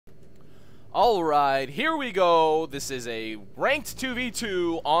Alright, here we go. This is a ranked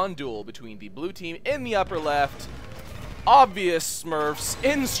 2v2 on Duel between the blue team in the upper left. Obvious Smurfs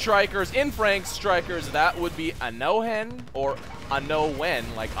in strikers, in Frank strikers. That would be Anowhen or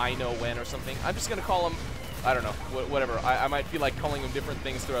Anowhen, like I know when or something. I'm just gonna call him, I don't know, whatever. I might feel like calling him different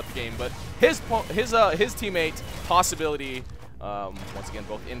things throughout the game, but his teammate Possibility, once again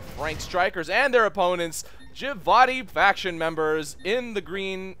both in Frank strikers and their opponents, Jivati faction members in the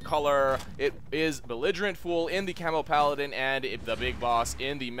green color. It is BelligerentFool in the Camo Paladin and the Big Boss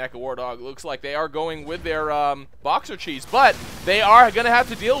in the Mecha Wardog. Looks like they are going with their boxer cheese, but they are going to have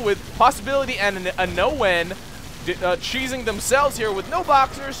to deal with Possibility and Anowhen cheesing themselves here with no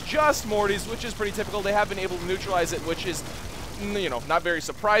boxers, just Mortys, which is pretty typical. They have been able to neutralize it, which is, you know, not very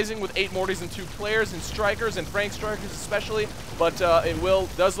surprising with 8 Mortys and 2 players and strikers and Frank strikers especially, but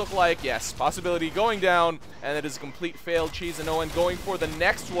it does look like, yes, Possibility going down, and it is a complete failed cheese. And Anowhen going for the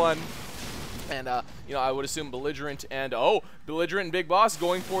next one, and you know, I would assume Belligerent and Belligerent and Big Boss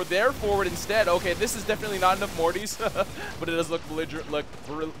going for their forward instead. Okay, this is definitely not enough Mortys, but it does look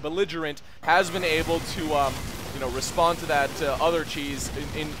Belligerent has been able to you know, respond to that other cheese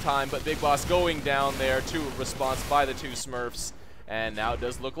in time, but Big Boss going down there to response by the 2 Smurfs, and now it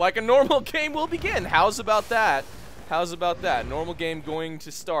does look like a normal game will begin. How's about that? How's about that? Normal game going to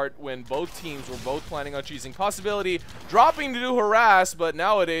start when both teams were both planning on cheesing. Possibility dropping to do harass, but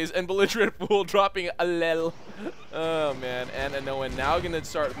nowadays, and BelligerentFool dropping a lel. Oh man, and Anowhen now gonna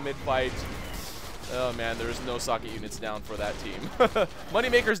start mid-fight. Oh man, there's no socket units down for that team.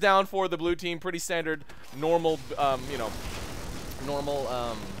 Moneymakers down for the blue team. Pretty standard, normal, you know,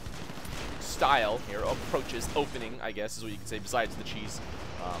 normal style here. Approaches opening, I guess, is what you can say, besides the cheese.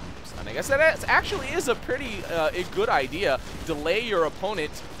 And I guess that actually is a pretty a good idea. Delay your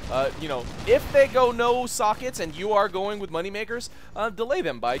opponent. You know, if they go no sockets and you are going with moneymakers, delay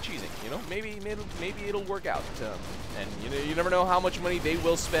them by cheesing. You know, maybe it'll work out. And you know, you never know how much money they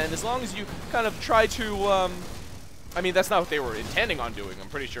will spend as long as you kind of try to. I mean, that's not what they were intending on doing. I'm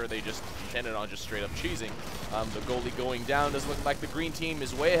pretty sure they just intended on just straight up cheesing. The goalie going down does look like the green team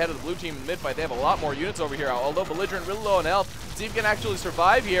is way ahead of the blue team in mid-fight. They have a lot more units over here, although Belligerent really low on health. See if he can actually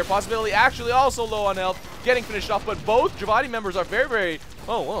survive here. Possibility actually also low on health, getting finished off, but both Jivati members are very,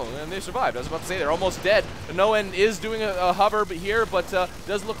 oh, whoa, and they survived. I was about to say they're almost dead. Anowhen is doing a hover here, but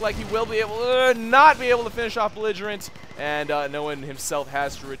does look like he will be able not be able to finish off Belligerent, and Anowhen himself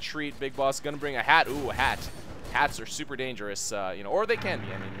has to retreat. Big Boss gonna bring a hat. Ooh, a hat. Hats are super dangerous, you know, or they can be.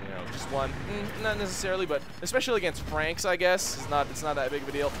 I mean, you know, just one, not necessarily, but especially against Franks, I guess, it's not that big of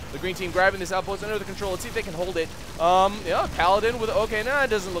a deal. The green team grabbing this outpost under the control. Let's see if they can hold it. Yeah, Paladin with, okay, nah, it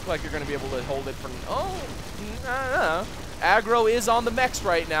doesn't look like you're going to be able to hold it for, aggro is on the mechs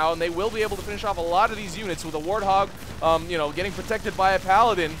right now, and they will be able to finish off a lot of these units with a Warthog, you know, getting protected by a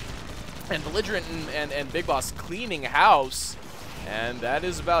Paladin, and Belligerent and Big Boss cleaning house. And that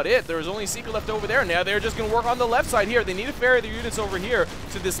is about it. There is only a Seeker left over there. Now they're just going to work on the left side here. They need to ferry their units over here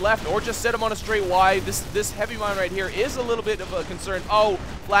to this left, or just set them on a straight wide. This heavy mine right here is a little bit of a concern. Oh,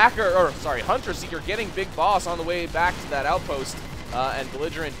 Hunter Seeker getting Big Boss on the way back to that outpost. And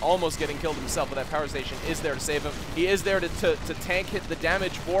Belligerent almost getting killed himself, but that power station is there to save him. He is there to tank hit the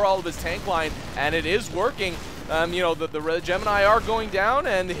damage for all of his tank line, and it is working. You know, the Gemini are going down,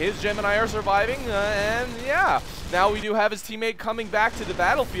 and his Gemini are surviving, and yeah. Now we do have his teammate coming back to the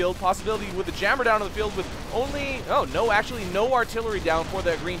battlefield. Possibility with the jammer down on the field with only, actually no artillery down for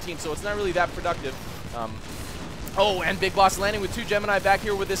the green team, so it's not really that productive. Oh, and Big Boss landing with 2 Gemini back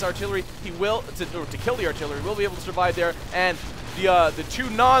here with this artillery. He will, to kill the artillery, will be able to survive there. And the 2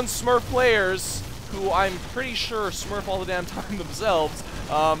 non-Smurf players, who I'm pretty sure Smurf all the damn time themselves,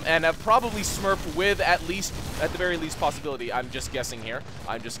 and have probably Smurfed with at the very least Possibility. I'm just guessing here.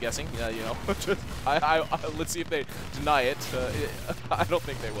 I'm just guessing. You know, let's see if they deny it. I don't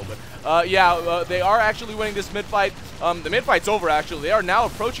think they will, but yeah, they are actually winning this mid-fight. The mid-fight's over, actually. They are now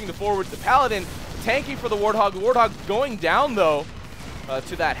approaching the forward. The Paladin tanking for the Warthog. The Warthog going down, though,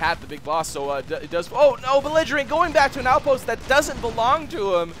 to that hat, the Big Boss. So it does. Oh, no, Belligerent going back to an outpost that doesn't belong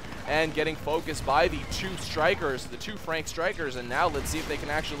to him, and getting focused by the 2 strikers, the 2 Frank strikers. And now let's see if they can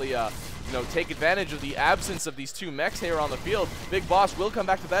actually, you know, take advantage of the absence of these 2 mechs here on the field. Big Boss will come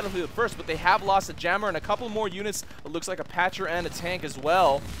back to the battlefield first, but they have lost a jammer and a couple more units. It looks like a patcher and a tank as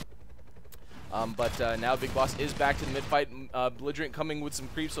well. But now Big Boss is back to the mid-fight. Belligerent coming with some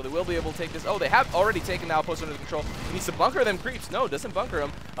creeps, so they will be able to take this. Oh, they have already taken the outpost under control. He needs to bunker them creeps. No, doesn't bunker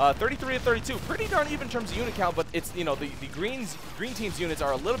them. 33 to 32. Pretty darn even in terms of unit count, but it's, you know, the green team's units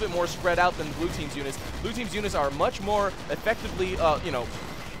are a little bit more spread out than the blue team's units. Blue team's units are much more effectively, you know,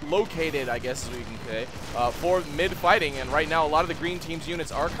 located, I guess as we can say, for mid fighting. And right now, a lot of the green team's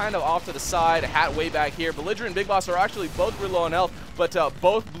units are kind of off to the side. Hat way back here. Belligerent and Big Boss are actually both really low on health, but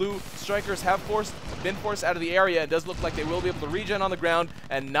both blue strikers have been forced out of the area. It does look like they will be able to regen on the ground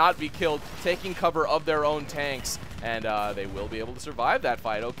and not be killed, taking cover of their own tanks. And they will be able to survive that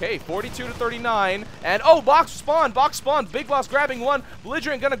fight. Okay, 42-39. And, oh, box spawn. Big Boss grabbing one.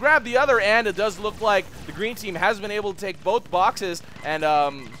 Belligerent going to grab the other. And it does look like the green team has been able to take both boxes. And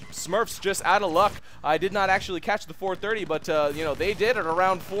Smurfs just out of luck. I did not actually catch the 430, but, you know, they did at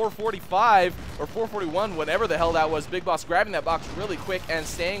around 445 or 441, whatever the hell that was. Big Boss grabbing that box really quick and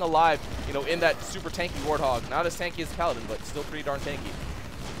staying alive, you know, in that super tanky Warthog. Not as tanky as Paladin, but still pretty darn tanky.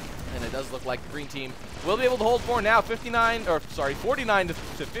 And it does look like the green team will be able to hold for now. 49 to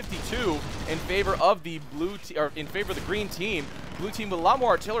 52 in favor of the in favor of the green team. Blue team with a lot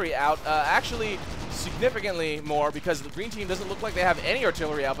more artillery out. Actually, significantly more, because the green team doesn't look like they have any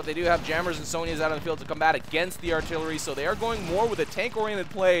artillery out, but they do have jammers and Sonias out on the field to combat against the artillery. So they are going more with a tank-oriented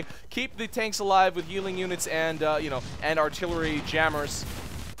play. Keep the tanks alive with healing units and you know, and artillery jammers.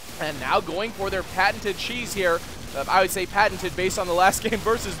 And now going for their patented cheese here. I would say patented based on the last game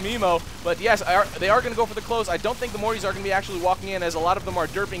versus Mimo. But yes, they are going to go for the close. I don't think the Mortys are going to be actually walking in, as a lot of them are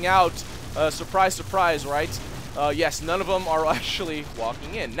derping out. Surprise, surprise, right? Yes, none of them are actually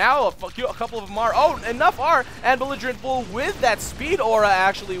walking in. Now a couple of them are. Oh, enough are. And BelligerentFool with that speed aura,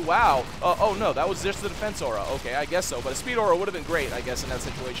 actually. Wow. Oh, no, that was just the defense aura. Okay, I guess so. But a speed aura would have been great, I guess, in that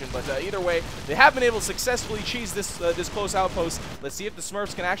situation. But either way, they have been able to successfully cheese this this close outpost. Let's see if the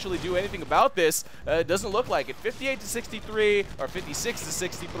Smurfs can actually do anything about this. It doesn't look like it. 58-63 or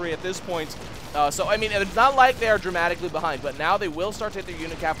 56-63 at this point. So, I mean, it's not like they are dramatically behind, but now they will start to hit their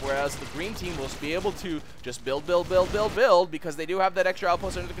unit cap, whereas the green team will be able to just build, because they do have that extra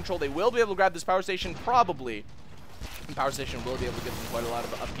outpost under control. They will be able to grab this power station, probably. And power station will be able to give them quite a lot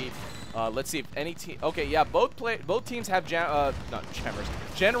of upkeep. Let's see if any team. Okay, yeah, both teams have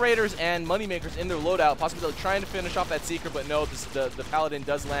generators and moneymakers in their loadout. Possibly trying to finish off that Seeker, but no, the Paladin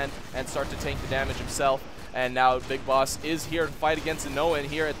does land and start to tank the damage himself. And now Big Boss is here to fight against Anowhen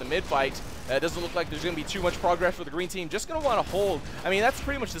here at the mid fight. It doesn't look like there's going to be too much progress for the green team. Just going to want to hold. I mean, that's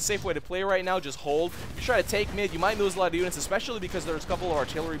pretty much the safe way to play right now. Just hold. If you try to take mid, you might lose a lot of units, especially because there's a couple of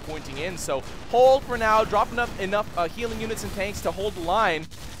artillery pointing in. So hold for now. Drop enough healing units and tanks to hold the line.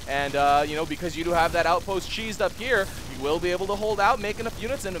 And, you know, because you do have that outpost cheesed up here, you will be able to hold out, make enough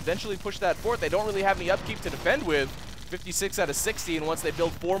units, and eventually push that fort. They don't really have any upkeep to defend with. 56 out of 60, and once they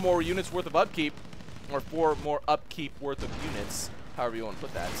build 4 more units worth of upkeep, or 4 more upkeep worth of units, however you want to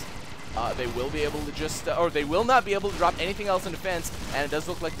put that, they will be able to just, or they will not be able to drop anything else in defense. And it does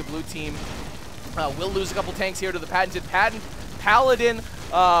look like the blue team will lose a couple tanks here to the patented Paladin.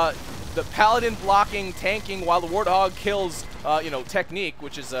 The Paladin blocking, tanking, while the Warthog kills, you know, technique,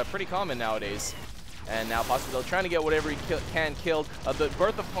 which is pretty common nowadays. And now Possibility trying to get whatever he can killed. The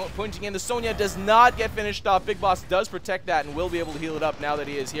Bertha pointing in. The Sonya does not get finished off. Big Boss does protect that and will be able to heal it up now that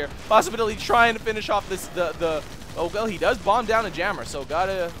he is here. Possibility trying to finish off this oh, well, he does bomb down a jammer, so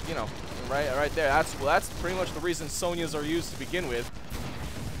gotta, you know, right there. That's pretty much the reason Sonyas are used to begin with.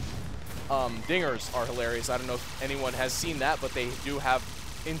 Dingers are hilarious. I don't know if anyone has seen that, but they do have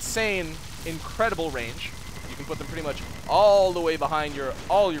insane, incredible range. You can put them pretty much all the way behind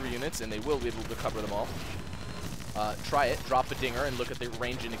all your units, and they will be able to cover them all. Try it. Drop the dinger and look at the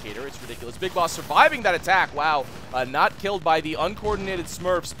range indicator. It's ridiculous. Big Boss surviving that attack. Wow. Not killed by the uncoordinated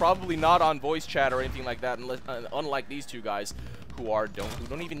Smurfs. Probably not on voice chat or anything like that, unless, unlike these two guys who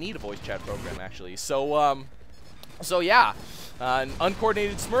don't even need a voice chat program, actually. So, yeah.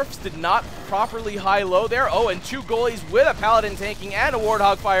 Uncoordinated Smurfs did not properly high-low there. Oh, and 2 goalies with a Paladin tanking and a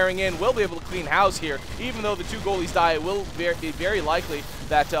Warthog firing in will be able to clean house here. Even though the 2 goalies die, it will be very likely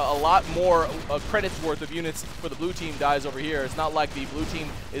that a lot more credits worth of units for the blue team dies over here. It's not like the blue team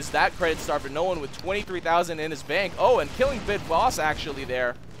is that credit starved, but no one with 23,000 in his bank. Oh, and killing Big Boss actually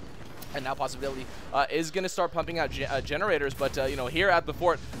there. And now Possibility is going to start pumping out generators, but you know, here at the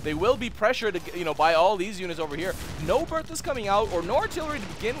fort, they will be pressured, you know, by all these units over here. No Berthas coming out, or no artillery to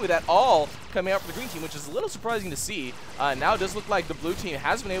begin with at all coming out for the green team, which is a little surprising to see. Now it does look like the blue team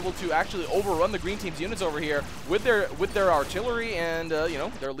has been able to actually overrun the green team's units over here with their artillery and you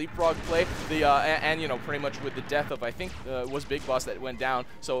know, their leapfrog play. And you know, pretty much with the death of, I think was Big Boss that went down.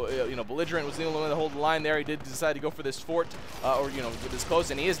 So you know, Belligerent was the only one to hold the line there. He did decide to go for this fort, or you know, with this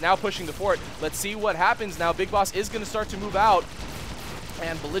close, and he is now pushing the fort. Let's see what happens now. Big Boss is going to start to move out.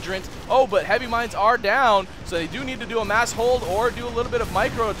 and Belligerent. Oh, but heavy mines are down, so they do need to do a mass hold or do a little bit of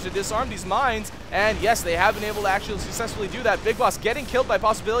micro to disarm these mines. And yes, they have been able to actually successfully do that. Big Boss getting killed by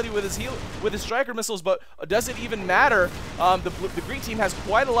Possibility with his striker missiles, but does it even matter? The green team has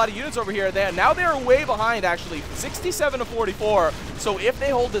quite a lot of units over here. Now they are way behind, actually, 67 to 44. So if they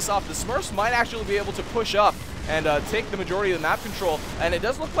hold this off, the Smurfs might actually be able to push up and take the majority of the map control. And it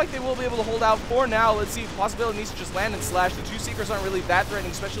does look like they will be able to hold out for now. Let's see, Possibility needs to just land and slash. The two Seekers aren't really that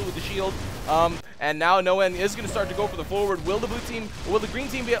threatening, especially with the shield. And now Anowhen is going to start to go for the forward. Will the green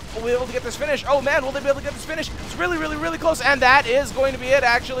team be able to get this finish? Oh man, will they be able to get this finish? It's really, really, really close. And that is going to be it,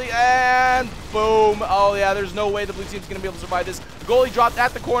 actually. And boom. Oh yeah, there's no way the blue team's going to be able to survive this. The goalie dropped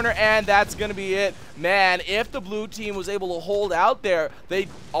at the corner, and that's going to be it. Man, if the blue team was able to hold out there, they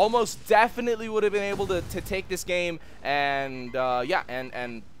almost definitely would have been able to take this game and yeah,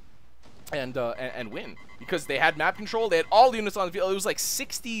 and win, because they had map control. They had all the units on the field. It was like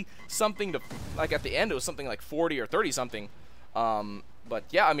 60 something to, like, at the end it was something like 40 or 30 something. But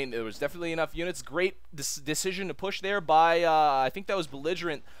yeah, I mean, there was definitely enough units. Great decision to push there by I think that was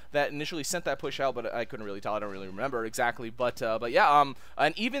Belligerent that initially sent that push out, but I couldn't really tell. I don't really remember exactly. But yeah,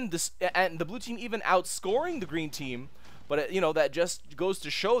 and even this, and the blue team even outscoring the green team. But you know, that just goes to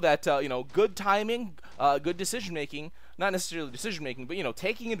show that you know, good timing, good decision making. Not necessarily decision making, but you know,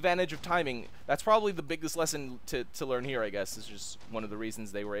 taking advantage of timing. That's probably the biggest lesson to learn here, I guess. Is just one of the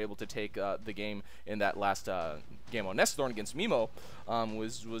reasons they were able to take the game in that last game on Nesthorn against Mimo.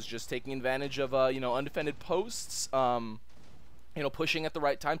 Was just taking advantage of you know, undefended posts. You know, pushing at the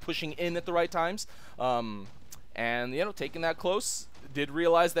right time, pushing in at the right times, and you know, taking that close. Did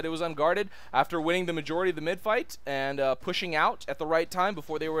realize that it was unguarded after winning the majority of the mid fight and pushing out at the right time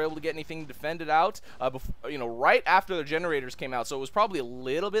before they were able to get anything defended out. You know, right after the generators came out, so it was probably a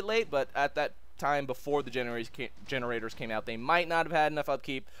little bit late. But at that time, before the generators came out, they might not have had enough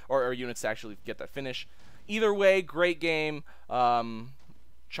upkeep or units to actually get that finish. Either way, great game.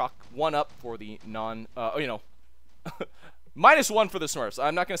 Chalk 1 up for the non. You know. -1 for the Smurfs.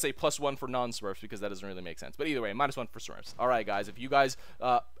 I'm not going to say +1 for non-Smurfs because that doesn't really make sense. But either way, -1 for Smurfs. All right, guys. If you guys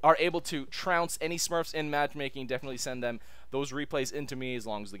are able to trounce any Smurfs in matchmaking, definitely send them those replays into me as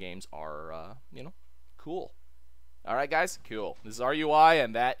long as the games are, you know, cool. All right, guys. Cool. This is RUI,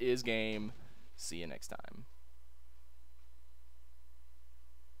 and that is game. See you next time.